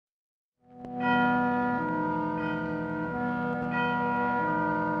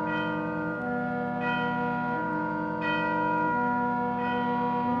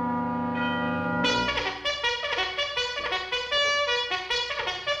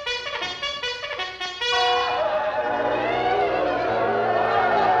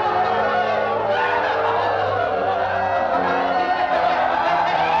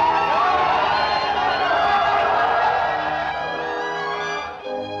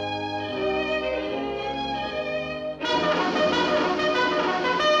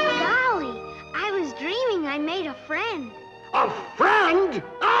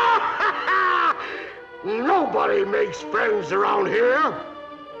Nobody makes friends around here.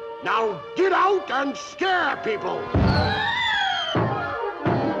 Now get out and scare people.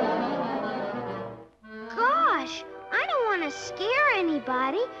 Gosh, I don't want to scare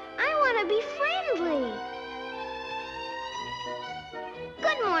anybody. I want to be friendly.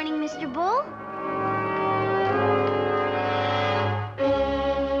 Good morning, Mr. Bull.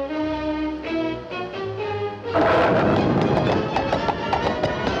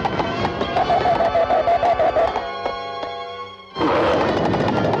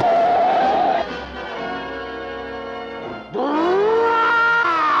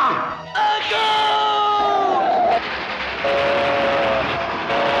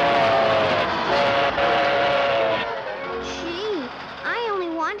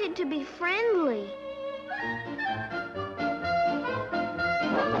 To be friendly.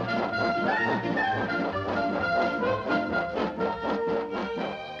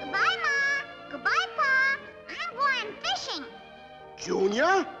 Goodbye, Ma. Goodbye, Pa. I'm going fishing.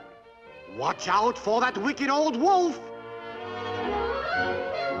 Junior, watch out for that wicked old wolf.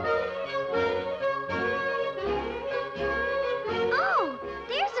 Oh,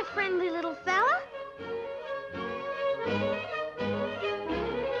 there's a friendly little fella.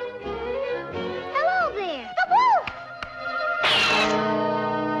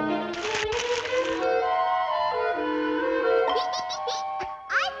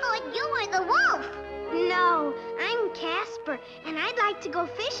 No, I'm Casper, and I'd like to go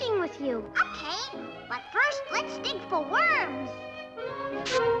fishing with you. Okay, but first let's dig for worms.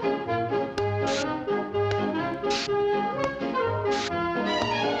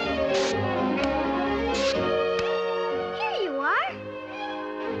 Here you are.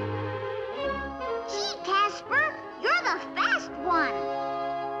 Gee, Casper, you're the fast one.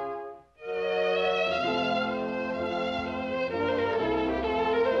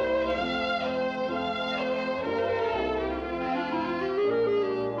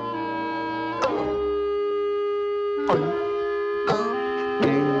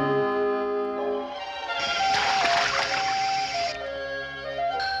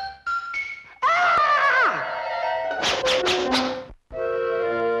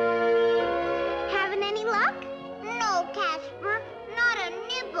 Having any luck? No, Casper, not a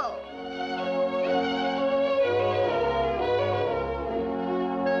nibble.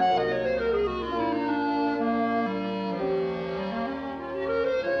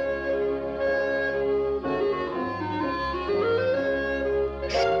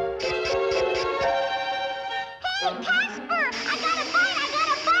 Hey, Casper! I got a bite! I got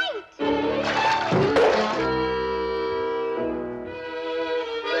a bite!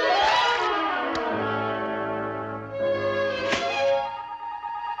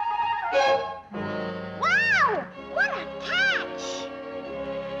 Wow! What a catch!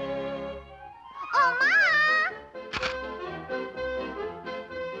 Oh, Ma!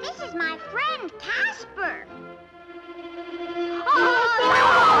 This is my friend Casper. Oh, no!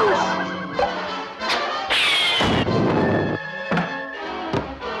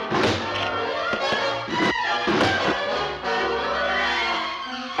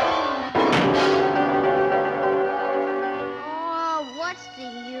 What's the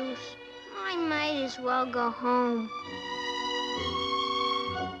use? I might as well go home.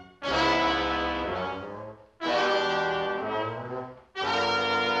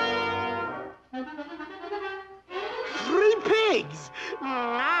 Three pigs.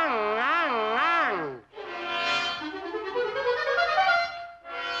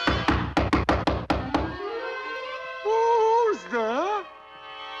 Who's there?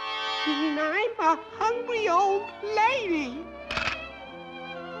 I'm a hungry old lady.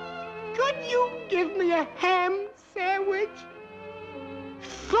 Could you give me a ham sandwich?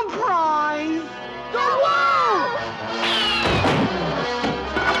 Surprise! The wolf!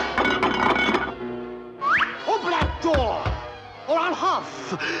 Open that door, or I'll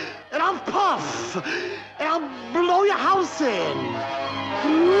huff, and I'll puff, and I'll blow your house in.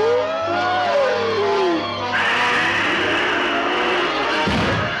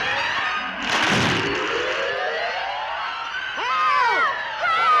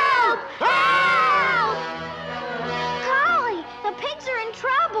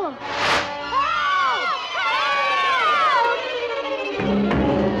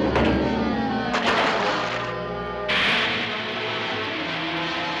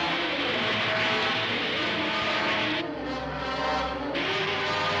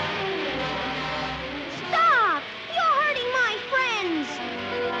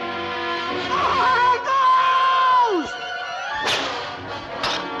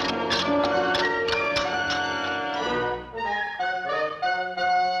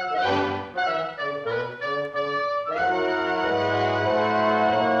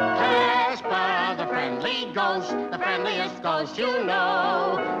 friendly ghost, the friendliest ghost you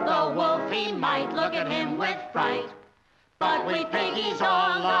know. The wolf, he might look at him with fright, but we piggies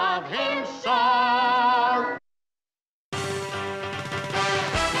all love him so.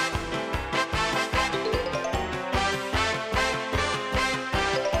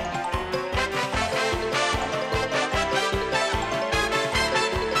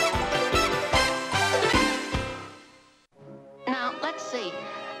 Now, let's see.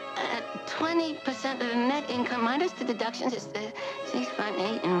 20% of the net income minus the deductions is 6, 5,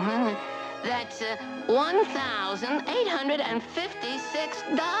 8, and 1. That's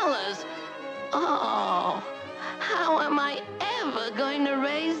 $1,856. Oh, how am I ever going to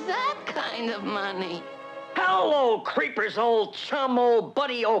raise that kind of money? Hello, Creepers, old chum, old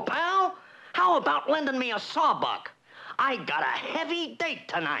buddy, old pal. How about lending me a sawbuck? I got a heavy date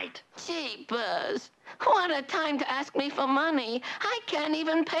tonight. Jeepers. What a time to ask me for money. I can't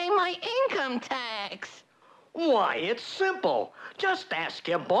even pay my income tax. Why, it's simple. Just ask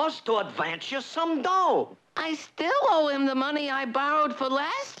your boss to advance you some dough. I still owe him the money I borrowed for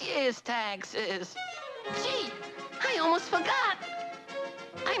last year's taxes. Gee, I almost forgot.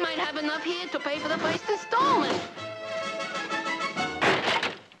 I might have enough here to pay for the first installment.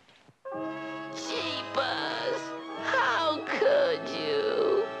 Jeepers, how could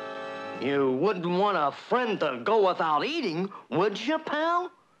you? You wouldn't want a friend to go without eating, would you, pal?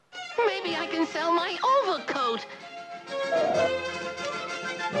 Maybe I can sell my overcoat.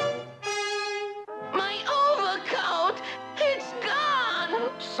 My overcoat! It's gone!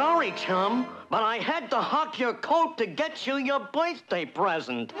 Sorry, chum, but I had to hawk your coat to get you your birthday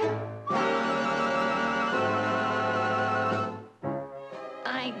present.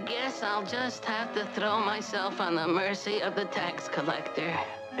 I guess I'll just have to throw myself on the mercy of the tax collector.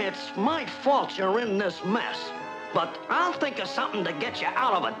 It's my fault you're in this mess, but I'll think of something to get you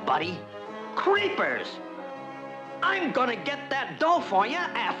out of it, buddy. Creepers! I'm gonna get that dough for you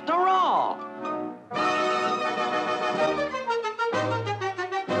after all.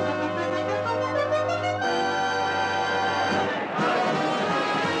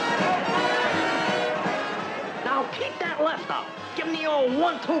 Now keep that left up. Give me the old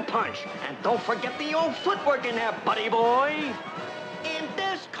 1-2 punch. And don't forget the old footwork in there, buddy boy. In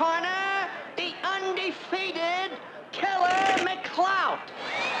this corner, the undefeated Killer McClout.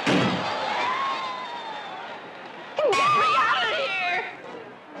 Get me out of here!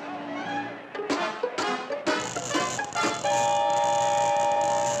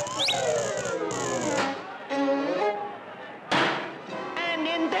 And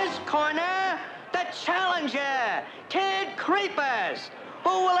in this corner, the challenger, Kid Creepers, who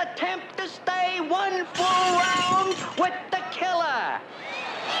will attempt to stay one full round with the killer.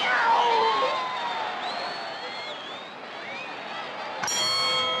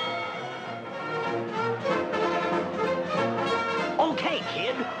 Okay,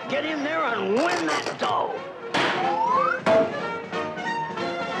 kid, get in there and win that dough.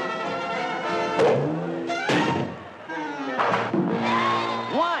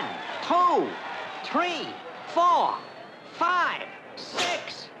 One, 2, 3, 4, 5,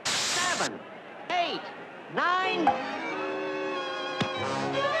 6, 7, 8, 9.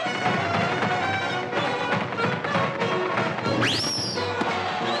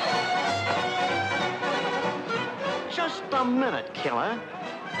 Just a minute, killer.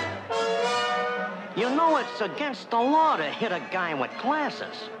 You know it's against the law to hit a guy with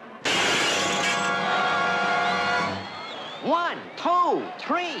glasses. 1, 2,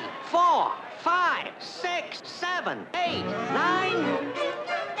 3, 4, 5, 6, 7, 8, 9.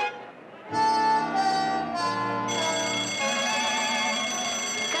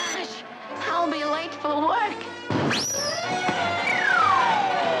 Gosh, I'll be late for work.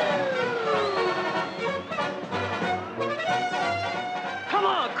 Come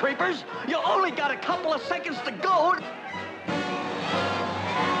on, Creepers. You only got a couple of seconds to go.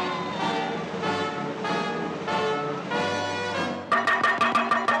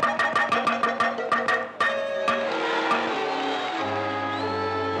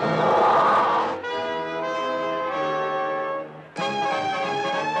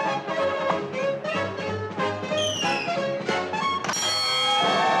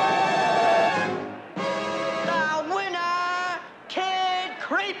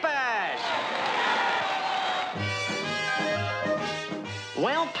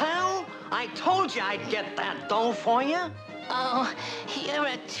 Well, pal, I told you I'd get that dough for you. Oh, you're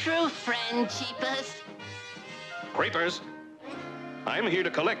a true friend, Jeepers. Creepers, I'm here to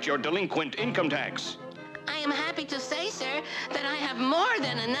collect your delinquent income tax. I am happy to say, sir, that I have more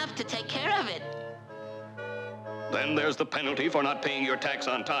than enough to take care of it. Then there's the penalty for not paying your tax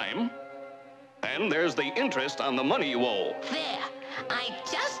on time. And there's the interest on the money you owe. There, I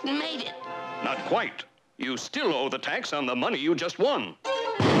just made it. Not quite. You still owe the tax on the money you just won.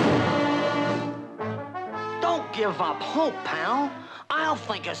 Don't give up hope, pal. I'll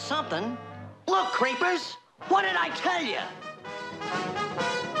think of something. Look, creepers, what did I tell you?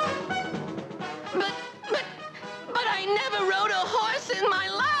 But I never rode a horse in my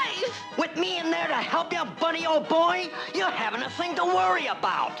life. With me in there to help you, buddy, old boy, you haven't a thing to worry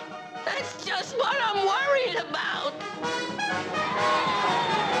about. That's just what I'm worried about.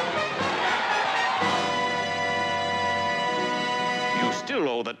 You still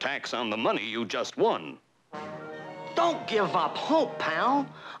owe the tax on the money you just won. Don't give up hope, pal.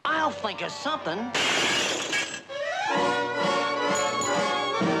 I'll think of something.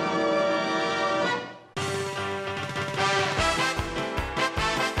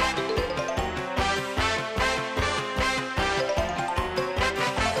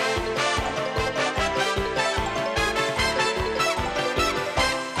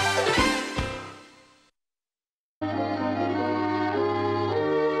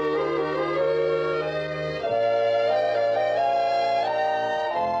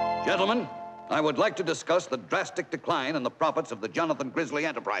 Gentlemen, I would like to discuss the drastic decline in the profits of the Jonathan Grizzly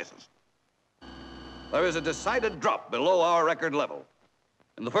Enterprises. There is a decided drop below our record level.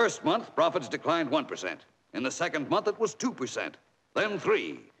 In the first month, profits declined 1%. In the second month, it was 2%, then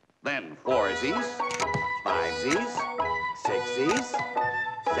 3%, then 4 Z's, 5 Z's, 6 Z's,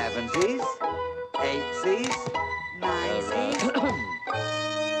 7 Z's, 8 Z's, 9 Z's.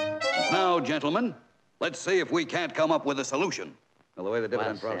 Now, gentlemen, let's see if we can't come up with a solution. Well, the way the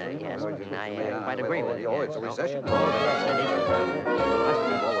dividend process... yes, I quite agree with you. Oh, it's a recession.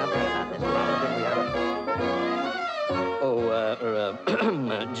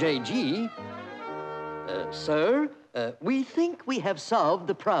 JG, sir, we think we have solved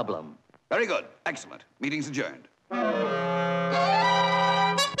the problem. Very good. Excellent. Meeting's adjourned.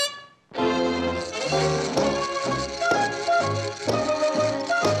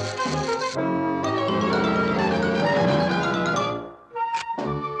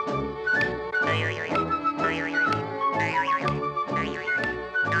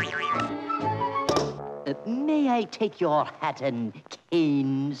 May I take your hat and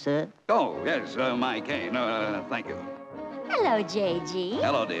cane, sir? Oh, yes, my cane. Thank you. Hello, JG.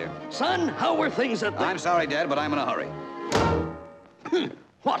 Hello, dear. Son, how were things at the... I'm sorry, Dad, but I'm in a hurry.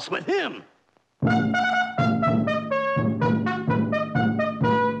 What's with him?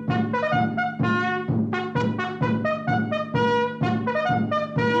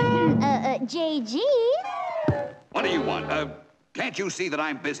 JG? What do you want? Can't you see that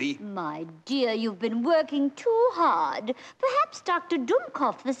I'm busy? My dear, you've been working too hard. Perhaps Dr.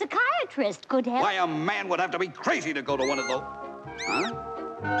 Dumkopf, the psychiatrist, could help. Why, a man would have to be crazy to go to one of those... Huh?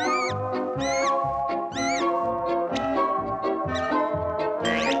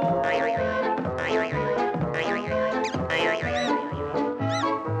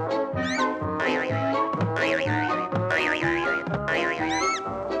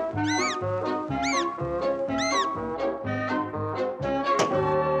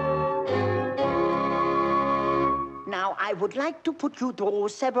 I would like to put you through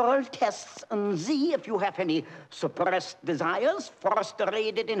several tests and see if you have any suppressed desires,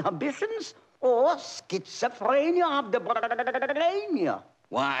 frustrated inhibitions, or schizophrenia of the brain.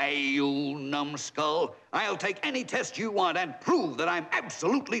 Why, you numbskull, I'll take any test you want and prove that I'm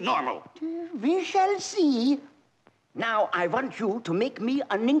absolutely normal. We shall see. Now, I want you to make me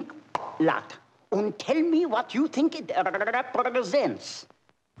an ink blot and tell me what you think it represents.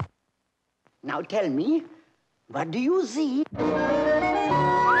 Now, tell me, what do you see?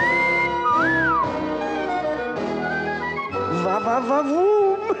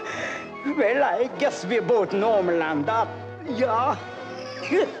 Va-va-va-voom. Well, I guess we're both normal on that. Yeah.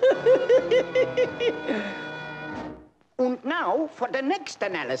 And now for the next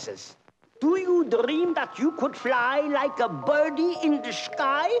analysis. Do you dream that you could fly like a birdie in the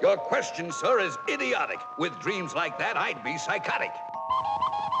sky? Your question, sir, is idiotic. With dreams like that, I'd be psychotic.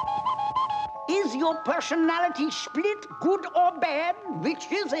 Is your personality split, good or bad?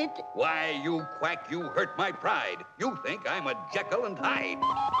 Which is it? Why, you quack, you hurt my pride. You think I'm a Jekyll and Hyde.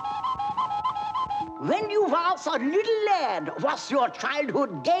 When you was a little lad, was your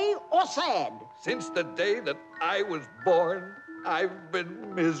childhood gay or sad? Since the day that I was born, I've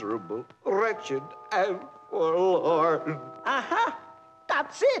been miserable, wretched, and forlorn. Aha,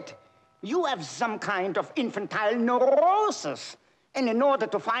 that's it. You have some kind of infantile neurosis. And in order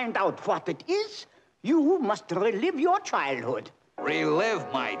to find out what it is, you must relive your childhood. Relive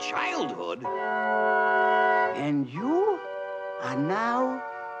my childhood? And you are now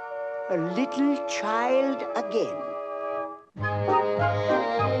a little child again.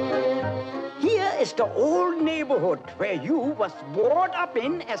 Here is the old neighborhood where you was brought up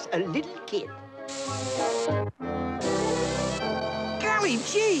in as a little kid. Golly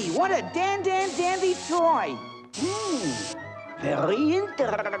gee, what a dandy toy. Very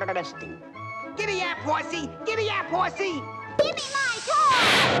interesting. Giddy up, horsey! Giddy up, horsey! Give me my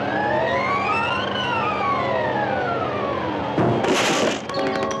toy!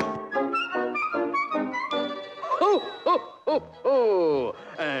 Ho, ho, ho, ho!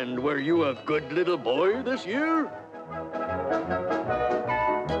 And were you a good little boy this year?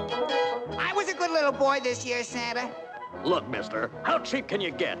 I was a good little boy this year, Santa. Look, mister, how cheap can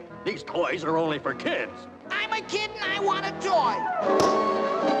you get? These toys are only for kids. I'm a kid and I want a toy.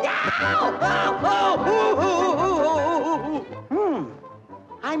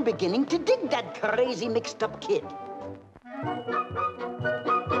 I'm beginning to dig that crazy mixed-up kid.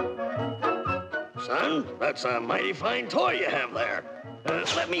 Son, that's a mighty fine toy you have there.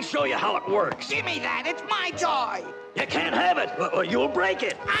 Let me show you how it works. Give me that, it's my toy. You can't have it, or you'll break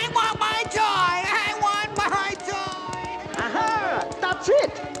it. I want my toy. I want my toy. Aha, that's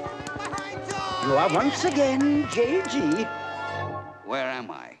it. My toy. You are once again J.G. Where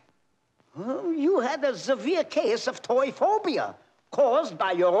am I? Oh, you had a severe case of toy phobia caused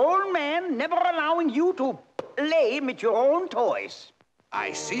by your old man never allowing you to play with your own toys.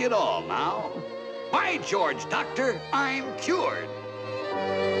 I see it all now. By George, Doctor, I'm cured.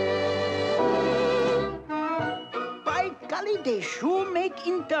 By golly, they sure make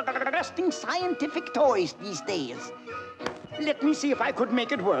interesting scientific toys these days. Let me see if I could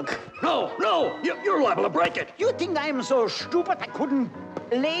make it work. No, you're liable to break it. You think I'm so stupid I couldn't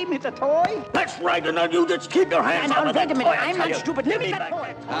play with a toy? That's right, and now you just keep your hands off of that wait a toy. minute, I I'm tell not you. stupid. Give me that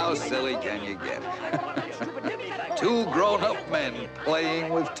toy. How silly can you get? Two grown-up men playing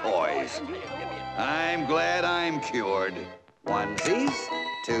with toys. I'm glad I'm cured. 1Zs,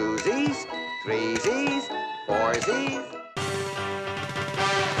 2Zs, 3Zs, 4Zs.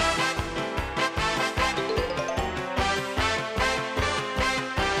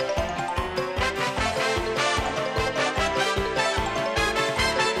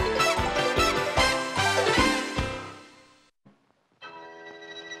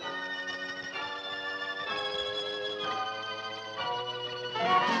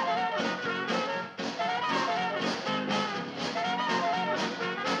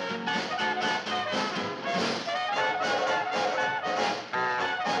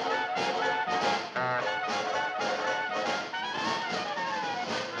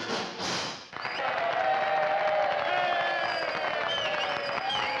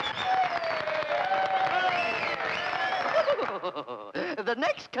 The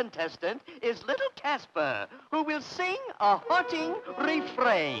next contestant is little Casper, who will sing a haunting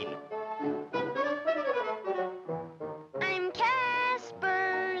refrain. I'm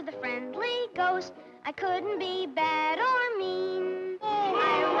Casper the Friendly Ghost. I couldn't be bad or mean.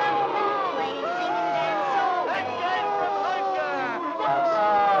 I love playing, singing, dance, so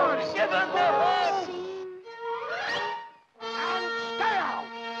Give him the hug!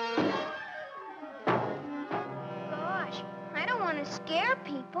 Gosh, I don't want to scare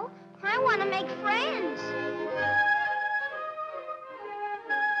people. I want to make friends.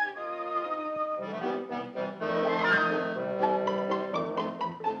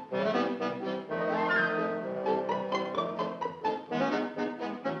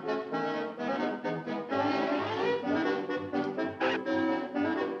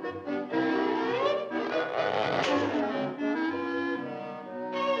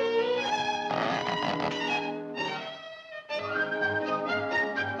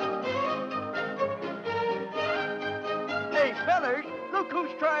 Hey, fellers, look who's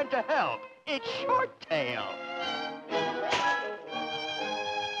trying to help. It's Short Tail.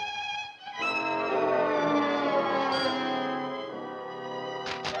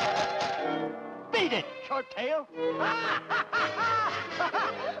 Beat it, Short Tail. Oh,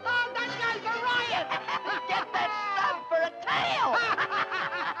 that guy's a riot! Get that stuff for a tail!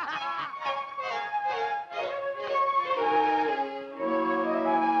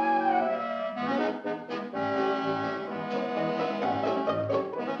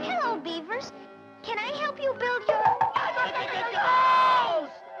 Hello, beavers. Can I help you build your...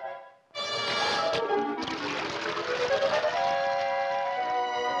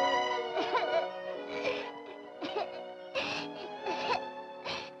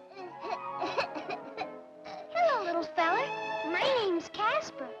 Hello, little fella. My name's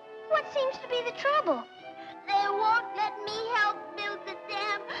Casper. What seems to be the trouble? They won't let me help build the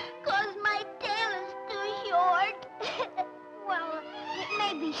dam 'cause my tail is too short. Well, it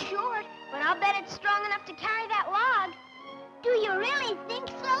may be short, but I'll bet it's strong enough to carry that log. Do you really think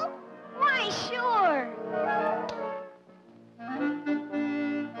so? Why, sure.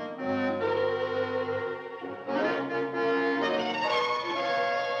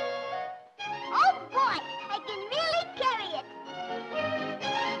 Oh, boy, I can really carry it.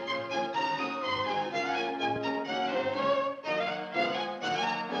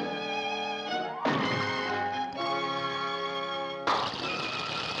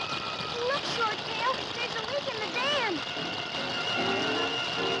 Look, Shorttail, there's a leak in the dam.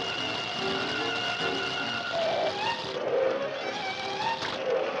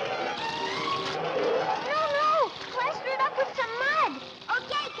 No, plaster it up with some mud.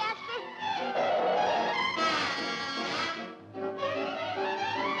 Okay, Casper.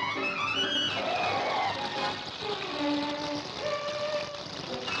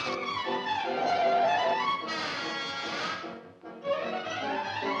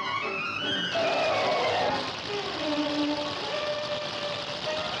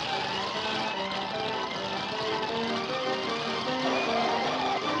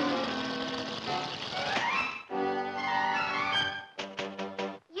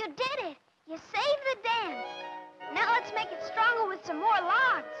 You did it. You saved the dam. Now let's make it stronger with some more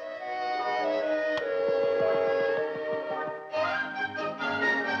logs.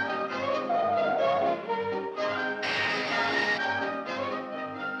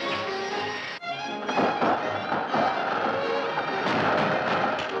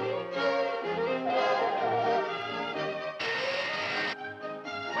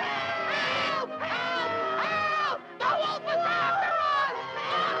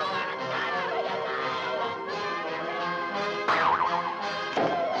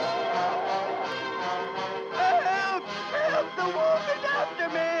 Help! Help! The wolf is after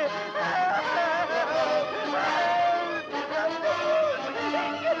me! Help!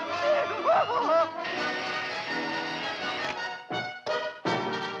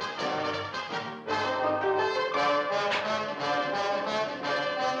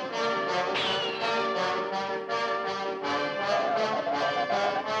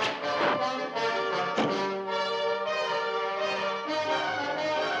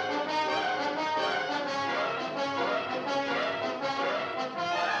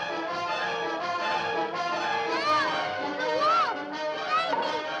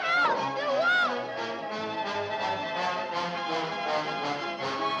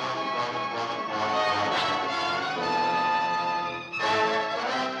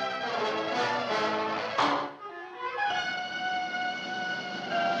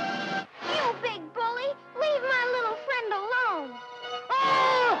 You big bully! Leave my little friend alone!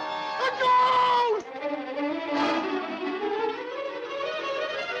 Hey, fellas!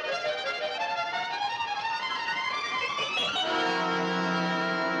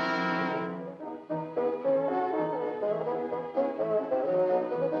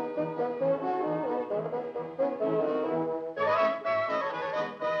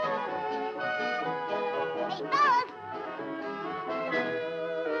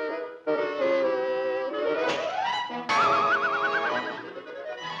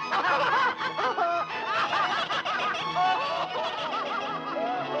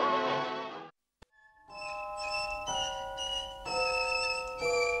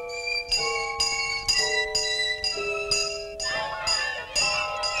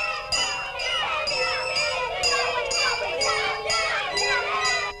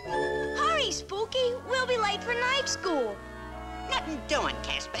 Hurry, Spooky. We'll be late for night school. Nothing doing,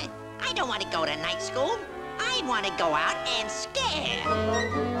 Casper. I don't want to go to night school. I want to go out and scare.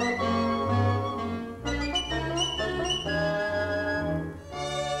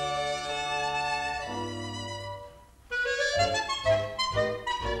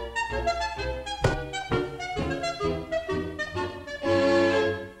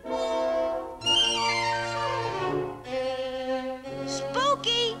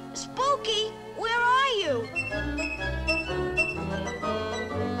 Spooky! Spooky! Where are you?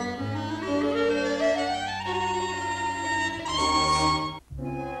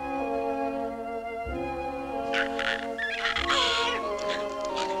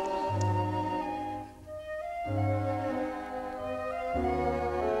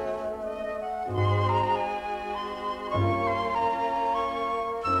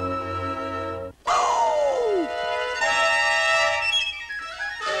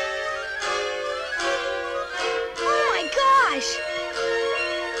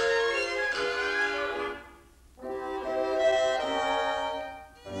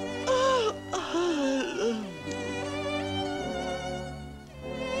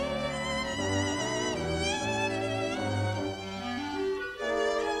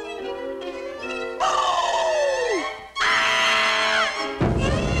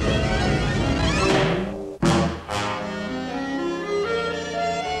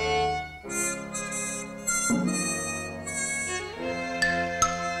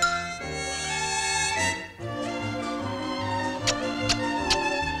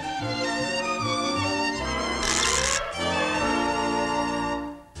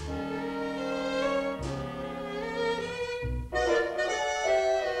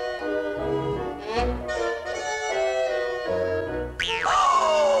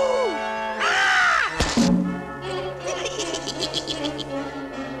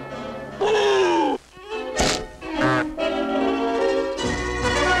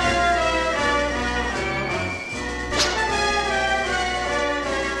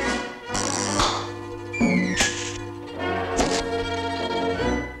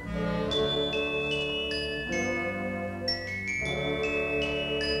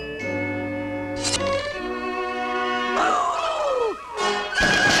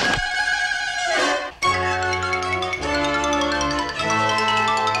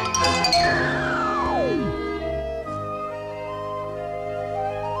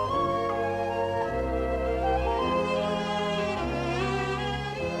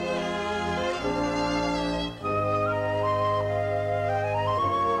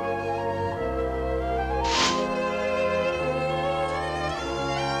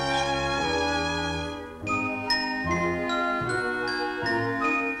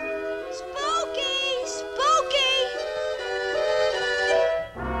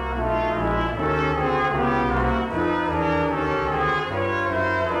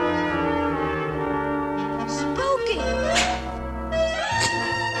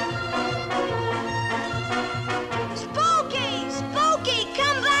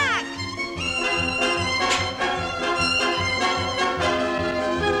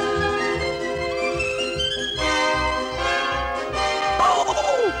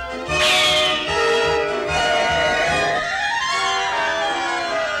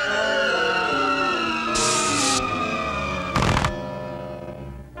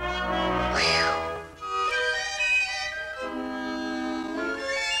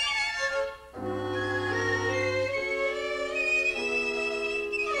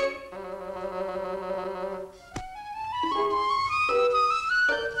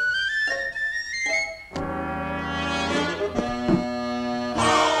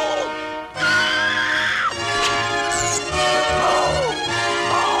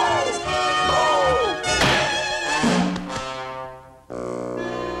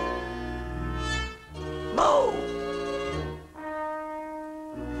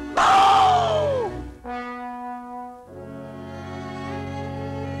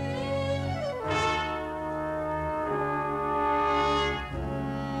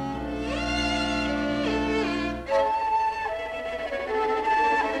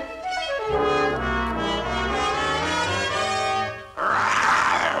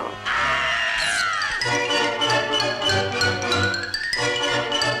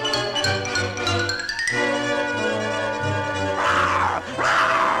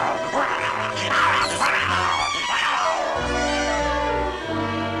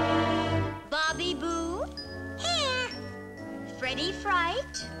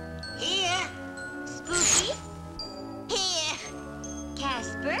 Fright? Here. Spooky? Here.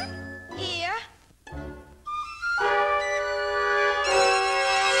 Casper? Here.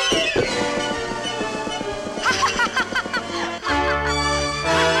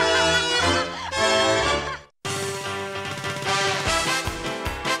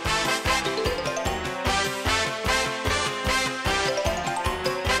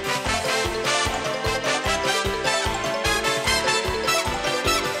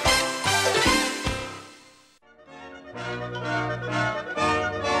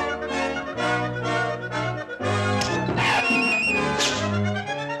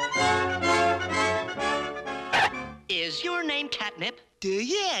 Is your name Katnip?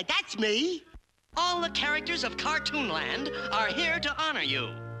 Yeah, that's me. All the characters of Cartoonland are here to honor you.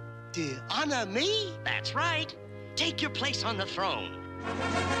 To honor me? That's right. Take your place on the throne.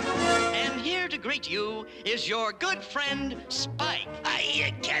 And here to greet you is your good friend, Spike.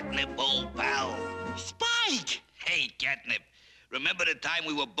 Hiya, Katnip, old pal. Spike! Hey, Katnip, remember the time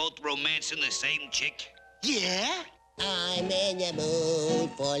we were both romancing the same chick? Yeah? I'm in the mood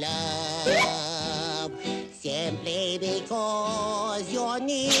for love, simply because you're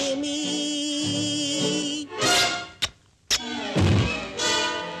near me.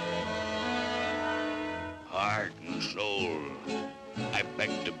 Heart and soul, I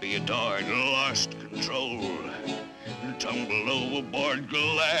begged to be adored, lost control, tumbled overboard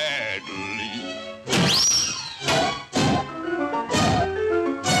gladly.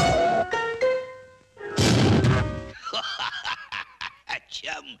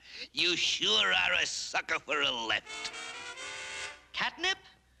 Chum, you sure are a sucker for a left. Katnip,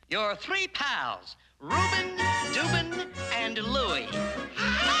 your three pals, Reuben, Dubin, and Louie.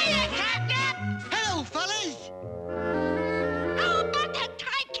 Hiya, Katnip! Hello, fellas. How about that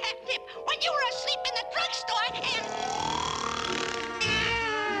time, Katnip, when you were asleep in the drugstore and...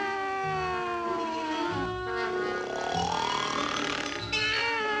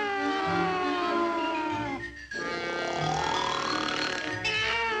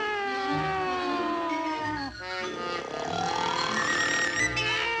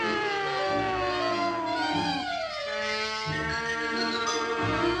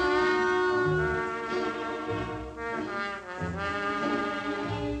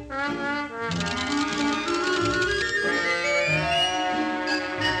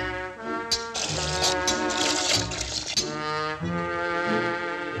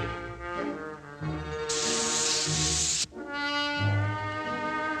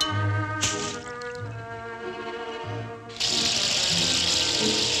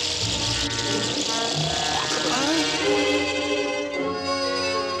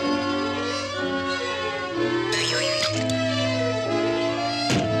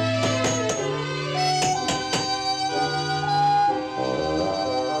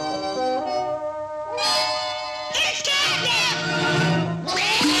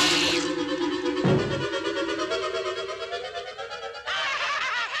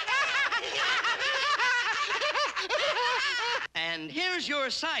 And here's your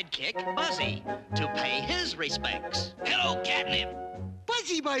sidekick, Buzzy, to pay his respects. Hello, Katnip.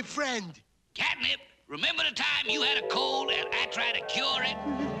 Buzzy, my friend. Katnip, remember the time you had a cold and I tried to cure it?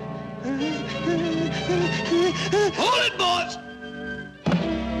 Hold it, boys!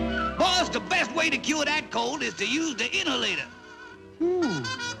 Boss, the best way to cure that cold is to use the inhalator.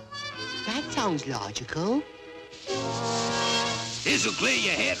 That sounds logical. This'll clear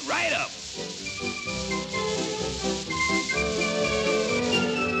your head right up.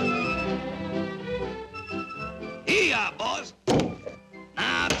 Here you are, boss.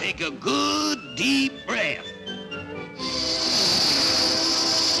 Now take a good, deep breath.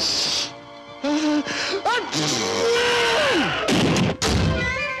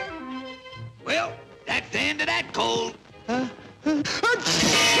 Well, that's the end of that cold.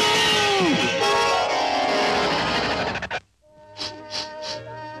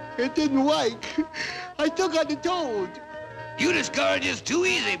 It didn't work. I still got the toad. You discourage us too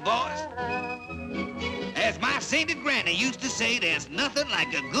easy, boss. As my sainted granny used to say, there's nothing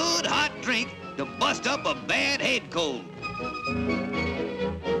like a good hot drink to bust up a bad head cold.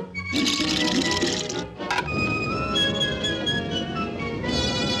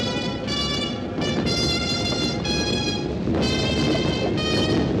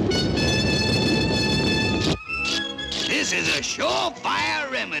 This is a surefire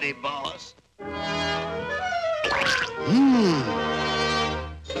remedy, boss.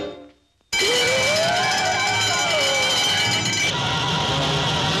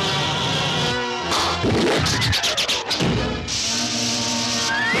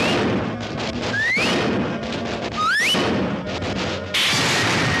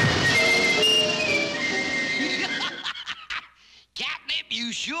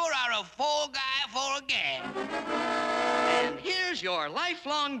 is your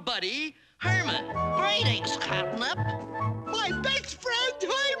lifelong buddy, Herman. Greetings, Katnip. My best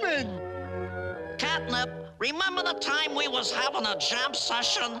friend, Herman. Katnip, remember the time we was having a jam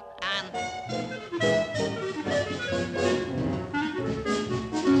session and...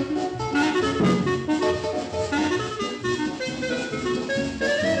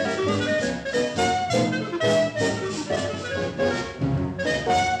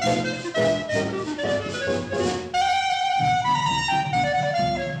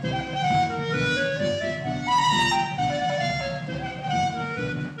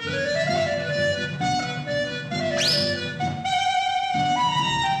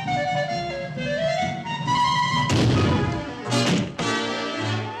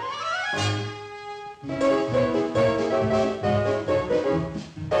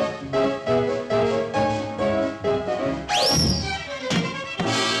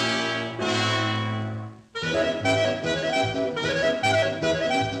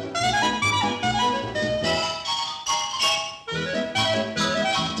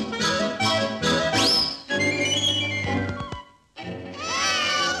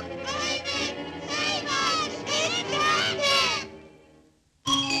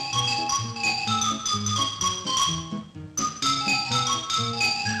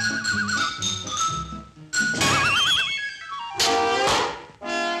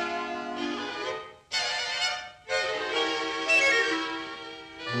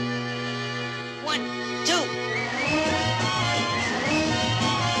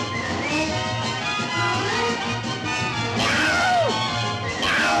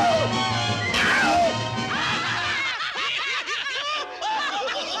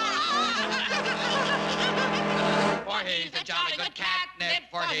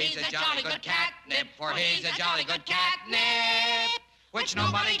 he's a jolly good catnip, for he's a jolly good catnip, which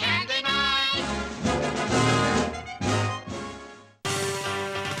nobody can deny.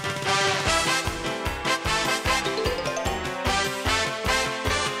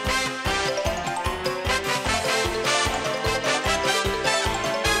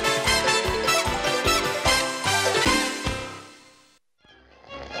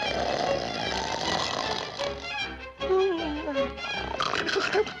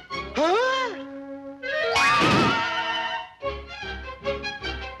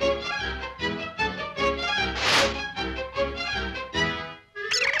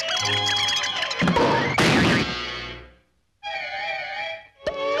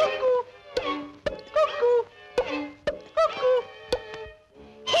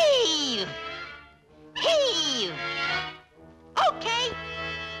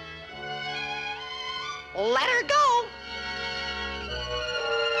 Let her go.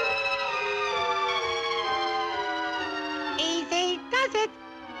 Easy does it.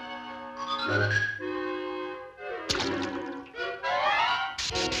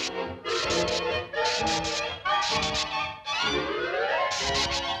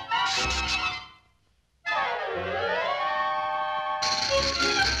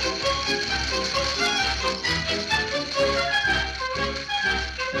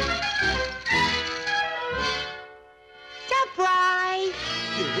 Surprise!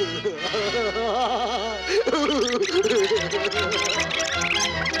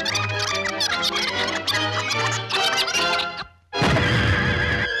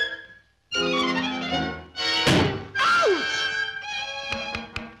 Ouch!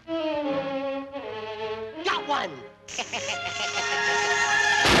 Got one!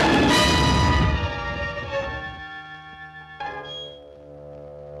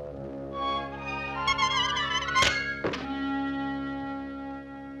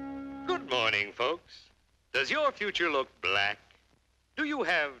 Good morning, folks. Does your future look black? Do you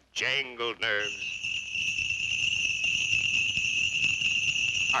have jangled nerves?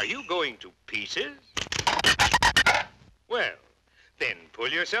 Are you going to pieces? Well, then pull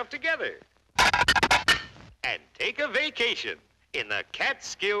yourself together and take a vacation in the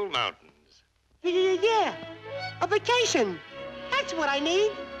Catskill Mountains. Yeah, a vacation. That's what I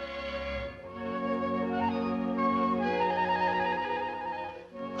need.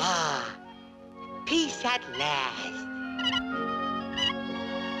 Ah, peace at last.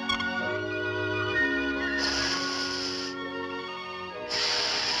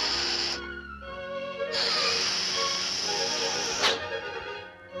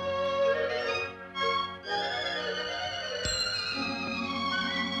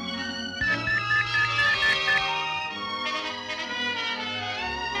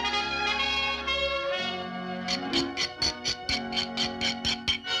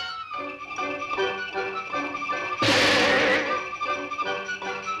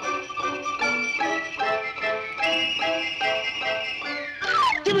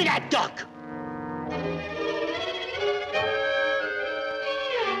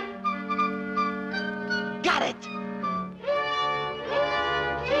 got it.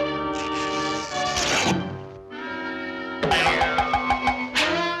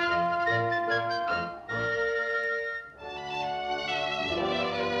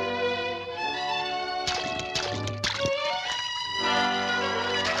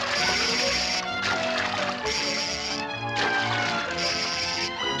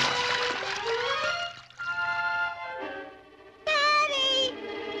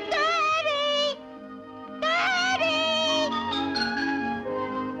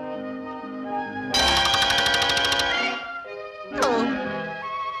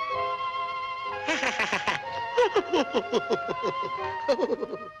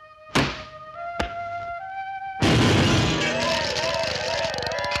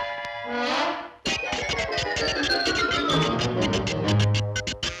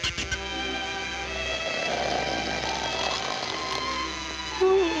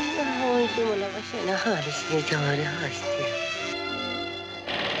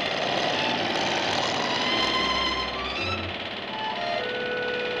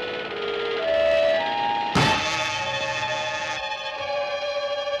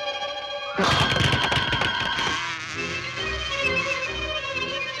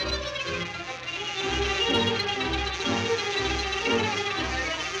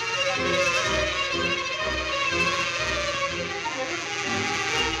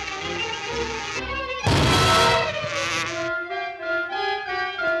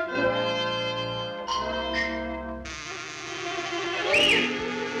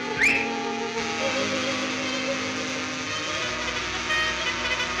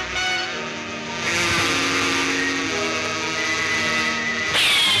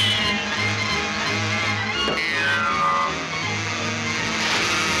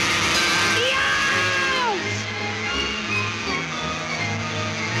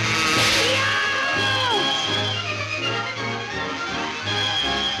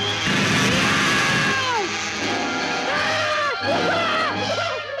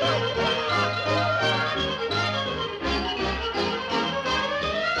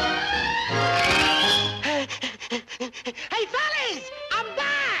 Hey, fellas! I'm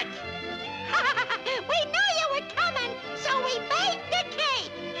back! We knew you were coming, so we baked the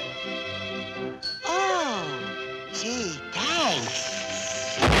cake! Oh, gee, thanks.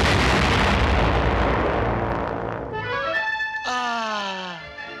 Ah,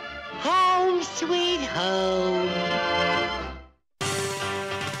 home sweet home.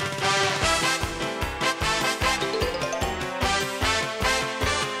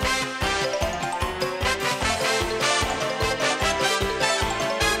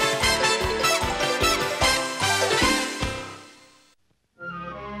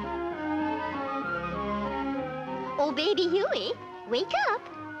 Oh, baby Huey, wake up.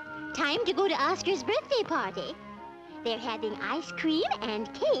 Time to go to Oscar's birthday party. They're having ice cream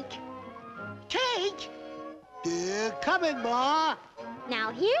and cake. Cake? They're coming, Ma.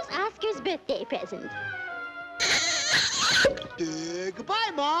 Now, here's Oscar's birthday present.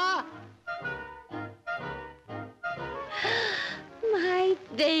 Goodbye, Ma. My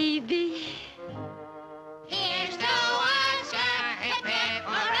baby. Here's to Oscar, hip hip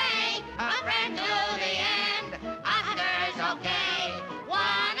hooray, a friend to the end. Oscar's okay,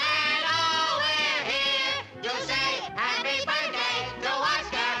 one and all we're here to say happy birthday to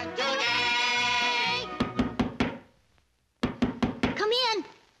Oscar today. Come in.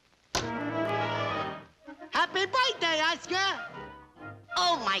 Happy birthday, Oscar.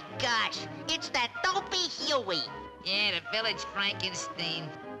 Oh, my gosh. It's that dopey Huey. Yeah, the village Frankenstein.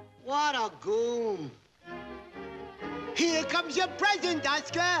 What a goon. Here comes your present,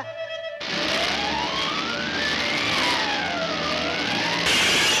 Oscar.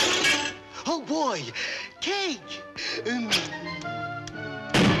 Oh, boy. Cake.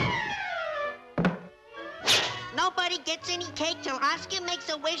 Nobody gets any cake till Oscar makes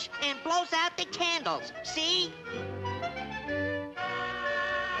a wish and blows out the candles. See?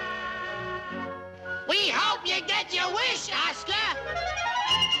 We hope you get your wish, Oscar.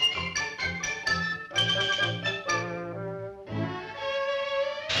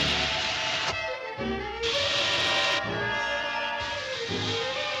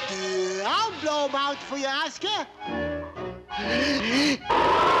 I'll blow 'em out for you, Oscar.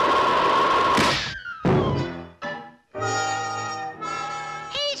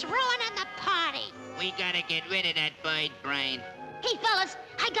 He's ruining the party. We gotta get rid of that bird brain. Hey, fellas,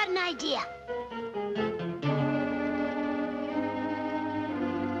 I got an idea.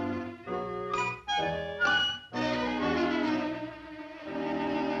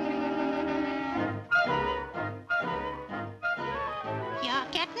 You're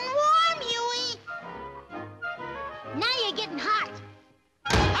getting warm, Huey.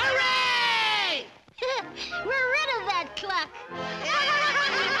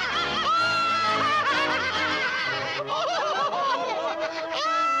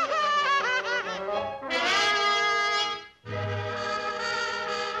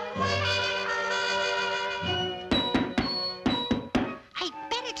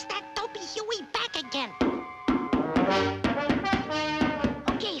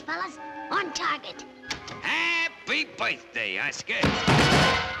 on target. Happy birthday, Oscar.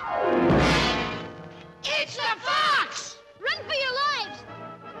 It's the fox! Run for your lives!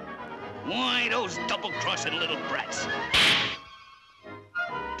 Why, those double-crossing little brats.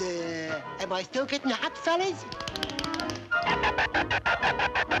 Am I still getting hot, fellas?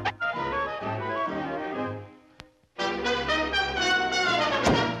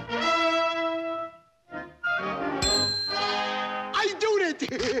 I do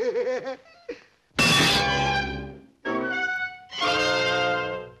it!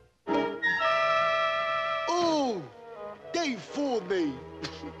 Oh, they fooled me.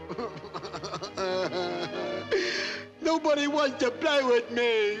 Nobody wants to play with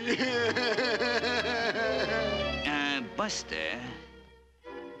me. Buster,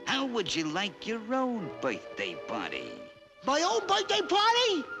 how would you like your own birthday party? My own birthday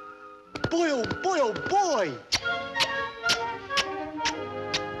party? Boy, oh boy, oh boy.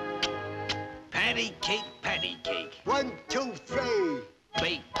 Patty cake. 1, 2, 3.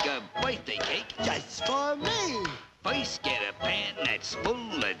 Bake a birthday cake. Just for me. First, get a pan that's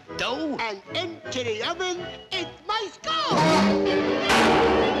full of dough. And into the oven, it must go.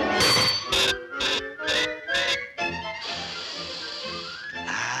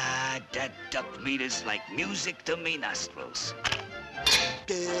 That duck meat is like music to me nostrils.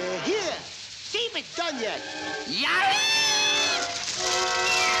 Here, see if it's done yet. Yeah!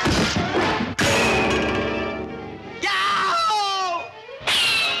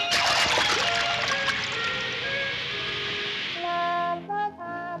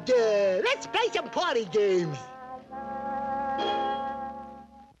 Let's play some party games.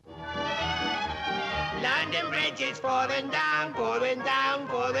 London Bridge is falling down, falling down,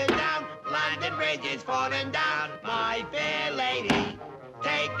 falling down. London Bridge is falling down, my fair lady.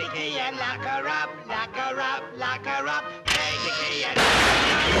 Take the key and lock her up, lock her up, lock her up. Take the key and lock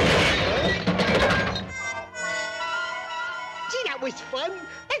her up. Gee, that was fun.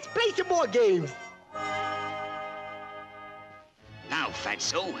 Let's play some more games. Now,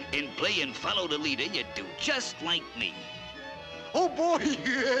 Fatso, in playing Follow the Leader, you do just like me. Oh boy,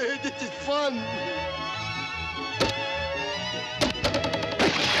 this is fun.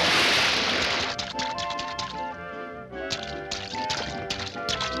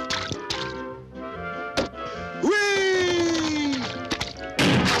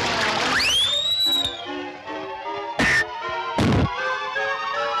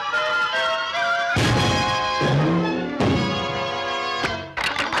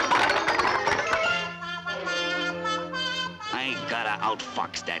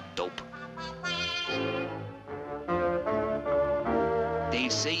 Outfox that dope. They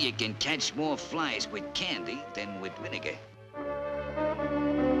say you can catch more flies with candy than with vinegar.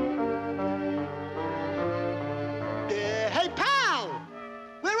 Hey, pal!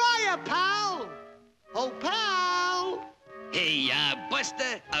 Where are you, pal? Oh, pal! Hey,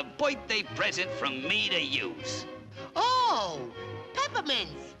 Buster, a birthday present from me to use. Oh,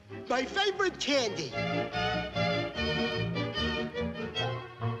 peppermints, my favorite candy.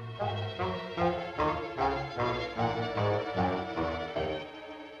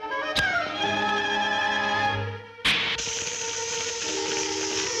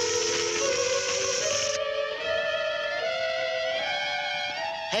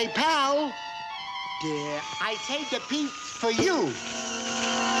 Hey, pal. I saved a piece for you.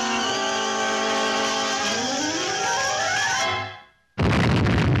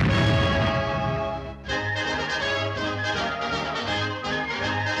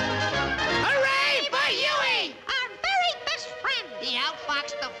 Hooray for Huey! Our very best friend. He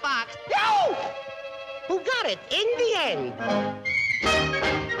outfoxed the fox. Yo! Who got it in the end?